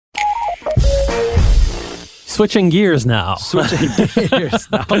Switching gears now. Switching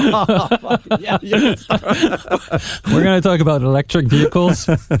gears now. We're going to talk about electric vehicles,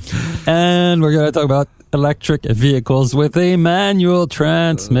 and we're going to talk about electric vehicles with a manual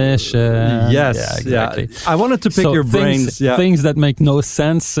transmission. Yes, yeah, exactly. Yeah. I wanted to pick your brains. Things that make no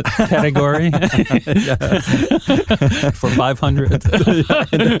sense category for 500 in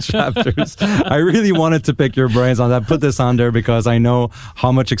the chapters. I really wanted to pick your brains on that. Put this on there because I know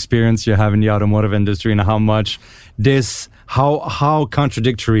how much experience you have in the automotive industry and how much how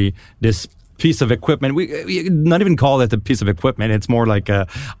contradictory this piece of equipment. We not even call it a piece of equipment. It's more like a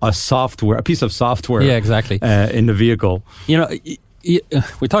piece of software. Yeah, exactly. In the vehicle. You know,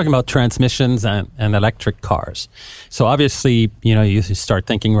 we're talking about transmissions and electric cars. So obviously, you know, you start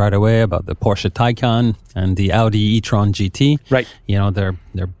thinking right away about the Porsche Taycan and the Audi e-tron GT. Right. You know, they're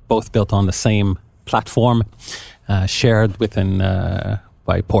both built on the same platform, shared within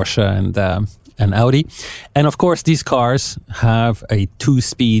by Porsche and Audi. And of course, these cars have a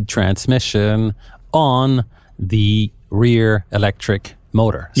 2-speed transmission on the rear electric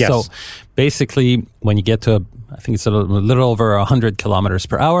motor. Yes. So basically, when you get to, I think it's a little over 100 kilometers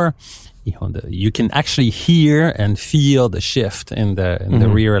per hour, you know, you can actually hear and feel the shift in the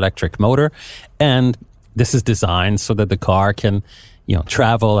rear electric motor. And this is designed so that the car can, you know,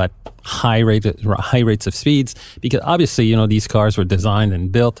 travel at high rates of speeds, because obviously, you know, these cars were designed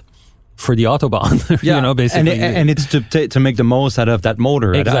and built for the Autobahn, yeah. You know, basically. And it's to make the most out of that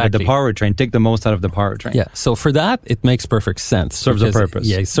motor, exactly. out of the powertrain, take the most out of the powertrain. Yeah, so for that, it makes perfect sense. Serves a purpose.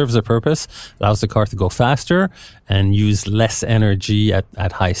 Yeah, it serves a purpose, allows the car to go faster and use less energy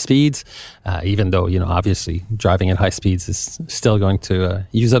at high speeds, even though, you know, obviously driving at high speeds is still going to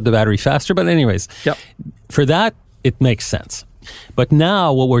use up the battery faster. But anyways, yep. For that, it makes sense. But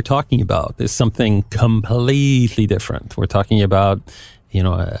now what we're talking about is something completely different. We're talking about, you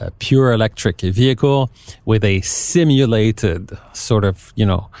know, a pure electric vehicle with a simulated sort of, you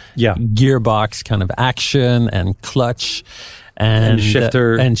know, gearbox kind of action and clutch and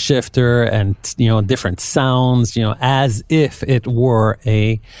shifter and, you know, different sounds, you know, as if it were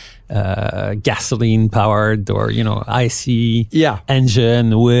a gasoline powered or, you know, IC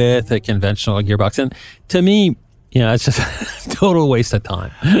engine with a conventional gearbox. And to me, you know, it's just a total waste of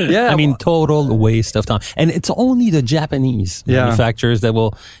time. Yeah. I mean, total waste of time. And it's only the Japanese manufacturers that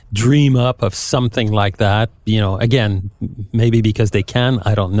will dream up of something like that. You know, again, maybe because they can,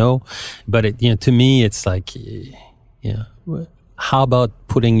 I don't know. But it, you know, to me, it's like, you know, how about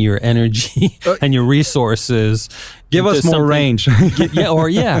putting your energy and your resources? Give us more range.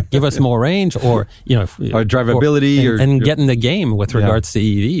 Give us more range, or, you know, or drivability, and get in the game with regards to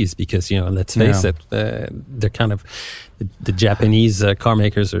EVs, because, you know, let's face it, they're kind of the Japanese car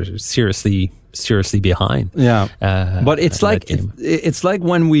makers are seriously behind. Yeah, but it's like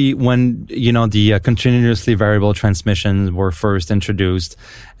when you know, the continuously variable transmissions were first introduced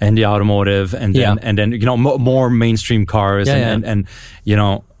in the automotive, and then you know, more mainstream cars, and you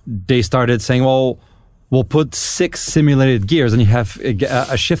know, they started saying, well, we'll put 6 simulated gears, and you have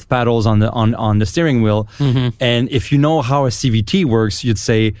a shift paddles on the steering wheel. Mm-hmm. And if you know how a CVT works, you'd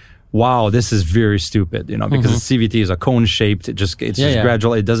say, wow, this is very stupid, you know, because the CVT is a cone shaped. It's just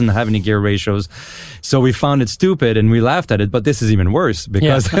gradual. It doesn't have any gear ratios. So we found it stupid and we laughed at it. But this is even worse,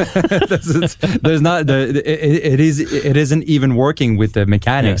 because there's not it isn't even working with the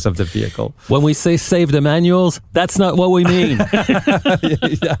mechanics of the vehicle. When we say save the manuals, that's not what we mean.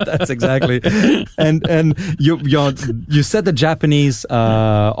 Yeah, that's exactly. And you said the Japanese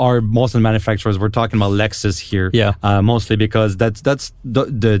are most of the manufacturers. We're talking about Lexus here, mostly because that's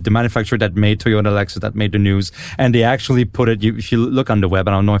the manufacturer that made Toyota, Lexus, that made the news, and they actually put it. If you look on the web,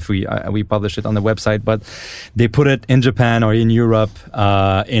 I don't know if we published it on the website, but they put it in Japan or in Europe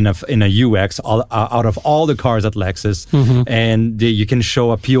in a UX out of all the cars at Lexus, and you can show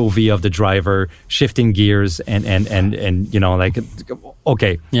a POV of the driver shifting gears and you know, like,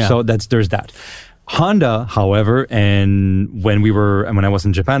 okay, so there's that. Honda, however, and when I was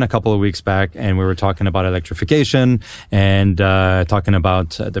in Japan a couple of weeks back, and we were talking about electrification and talking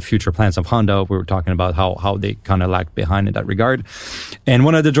about the future plans of Honda, we were talking about how they kind of lagged behind in that regard. And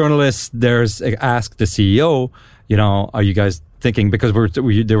one of the journalists there asked the CEO, you know, are you guys thinking, because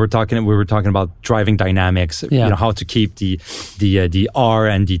we were talking about driving dynamics, you know, how to keep the R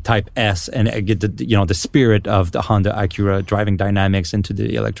and the Type S and get the spirit of the Honda Acura driving dynamics into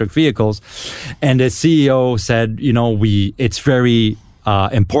the electric vehicles. And the CEO said, you know, it's very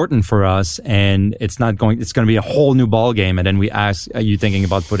important for us, and it's going to be a whole new ball game. And then we ask, are you thinking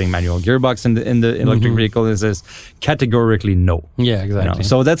about putting manual gearbox in the electric vehicle? It says categorically no. Yeah, exactly.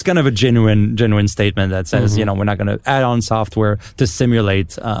 So that's kind of a genuine statement that says, we're not going to add on software to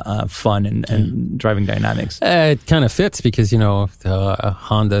simulate fun and driving dynamics. It kind of fits because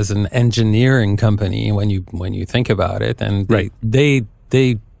Honda's an engineering company when you think about it, and they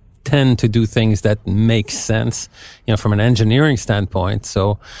tend to do things that make sense, from an engineering standpoint.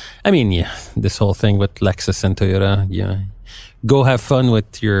 So, I mean, this whole thing with Lexus and Toyota, go have fun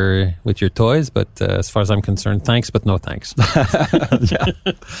with your toys, but as far as I'm concerned, thanks, but no thanks.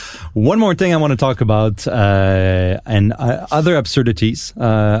 One more thing I want to talk about, and other absurdities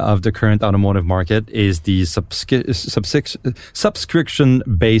of the current automotive market is the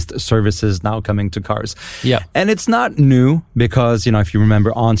subscription-based services now coming to cars. Yeah, and it's not new because if you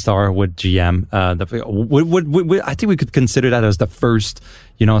remember OnStar with GM, I think we could consider that as the first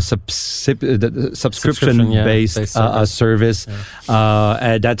subscription-based service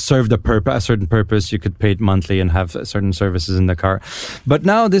that served a certain purpose. You could pay it monthly and have certain services in the car. But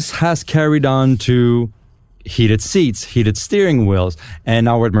now this has carried on to heated seats, heated steering wheels, and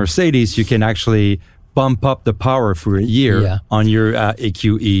now with Mercedes, you can actually bump up the power for a year on your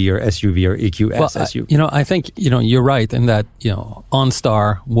EQE or SUV or EQS SUV. I think, you're right in that,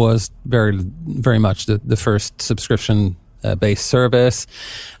 OnStar was very, very much the first subscription based service.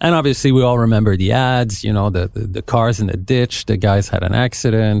 And obviously we all remember the ads, the cars in the ditch, the guy's had an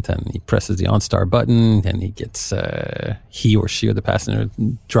accident and he presses the OnStar button and he gets, he or she or the passenger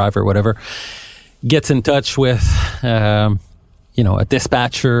driver, whatever, gets in touch with, a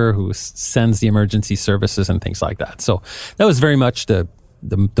dispatcher who sends the emergency services and things like that. So that was very much the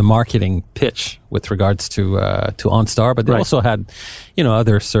marketing pitch with regards to OnStar, but they also had,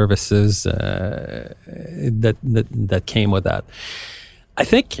 other services that came with that. I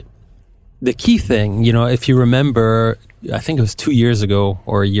think the key thing, if you remember, I think it was 2 years ago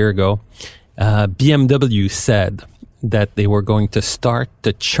or a year ago, BMW said that they were going to start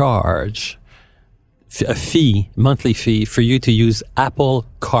to charge a monthly fee for you to use Apple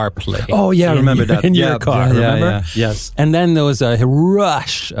CarPlay. Oh yeah, I remember that in your car. Remember? Yeah, yes. And then there was a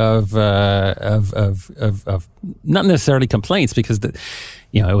rush of not necessarily complaints because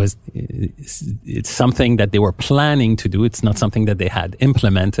it's something that they were planning to do. It's not something that they had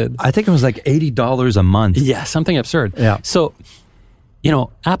implemented. I think it was like $80 a month. Yeah, something absurd. Yeah. So,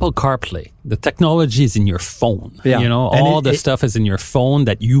 Apple CarPlay, the technology is in your phone. Yeah. All the stuff is in your phone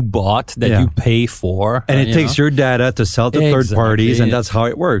that you bought, that you pay for. And it takes your data to sell to third parties, and that's how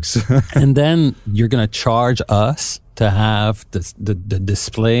it works. And then you're going to charge us to have the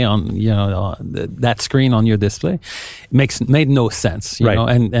display on, that screen on your display. It made no sense, you know,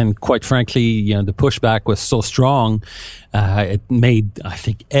 and quite frankly, the pushback was so strong, it made, I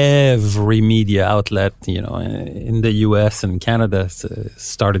think, every media outlet, in the US and Canada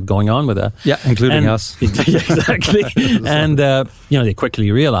started going on with that. Yeah, including us. Exactly. And, they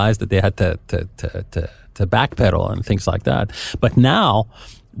quickly realized that they had to backpedal and things like that. But now,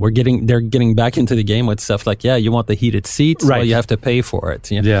 they're getting back into the game with stuff like, you want the heated seats, well, you have to pay for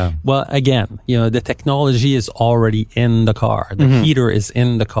it. Yeah. Well, again, the technology is already in the car. The heater is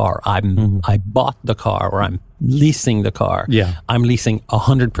in the car. I bought the car, or I'm leasing the car. Yeah. I'm leasing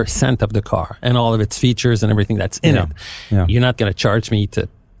 100% of the car and all of its features and everything that's in it. Yeah. You're not going to charge me to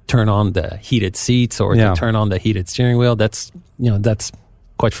turn on the heated seats or to turn on the heated steering wheel. That's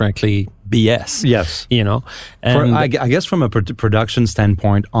quite frankly BS. Yes. And I guess from a production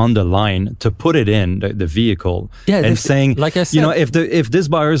standpoint on the line, to put it in the vehicle and saying, like I said, if this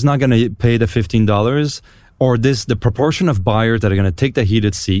buyer is not going to pay the $15, or the proportion of buyers that are going to take the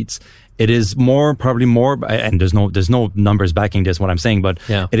heated seats, it is probably more, and there's no numbers backing this, what I'm saying, but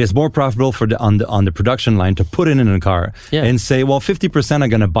it is more profitable on the production line to put it in a car and say, well, 50% are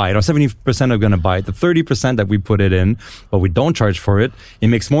going to buy it, or 70% are going to buy it. The 30% that we put it in, but we don't charge for it, it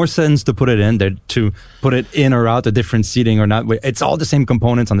makes more sense to put it in than to put it in or out, a different seating or not. It's all the same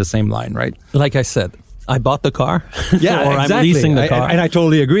components on the same line, right? Like I said, I bought the car, or exactly. I'm leasing the car, and I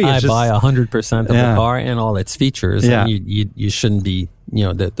totally agree. I buy 100% of the car and all its features. And you shouldn't be,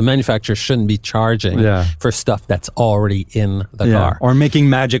 the manufacturer shouldn't be charging for stuff that's already in the car, or making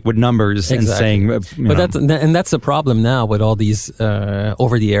magic with numbers and saying. But that's the problem now with all these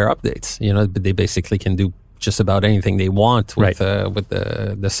over-the-air updates. They basically can do just about anything they want with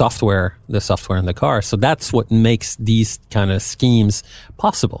the software in the car. So that's what makes these kind of schemes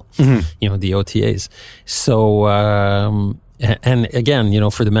possible. The OTAs. So And again,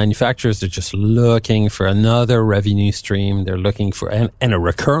 for the manufacturers, they're just looking for another revenue stream. They're looking for and a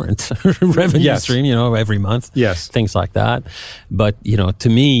recurrent revenue stream, every month. Yes. Things like that. But, to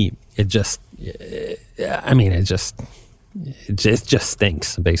me, it just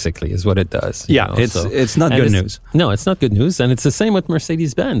stinks, basically, is what it does. It's not good news. No, it's not good news. And it's the same with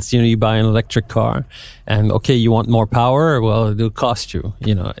Mercedes-Benz. You buy an electric car and, okay, you want more power. Well, it'll cost you.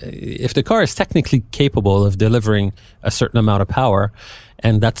 If the car is technically capable of delivering a certain amount of power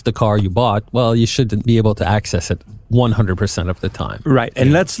and that's the car you bought, well, you should be able to access it 100% of the time. Right.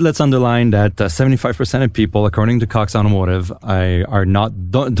 And let's underline that 75% of people, according to Cox Automotive,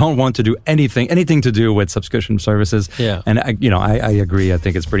 don't want to do anything to do with subscription services. Yeah. And I agree. I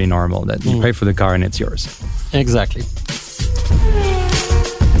think it's pretty normal that you pay for the car and it's yours. Exactly.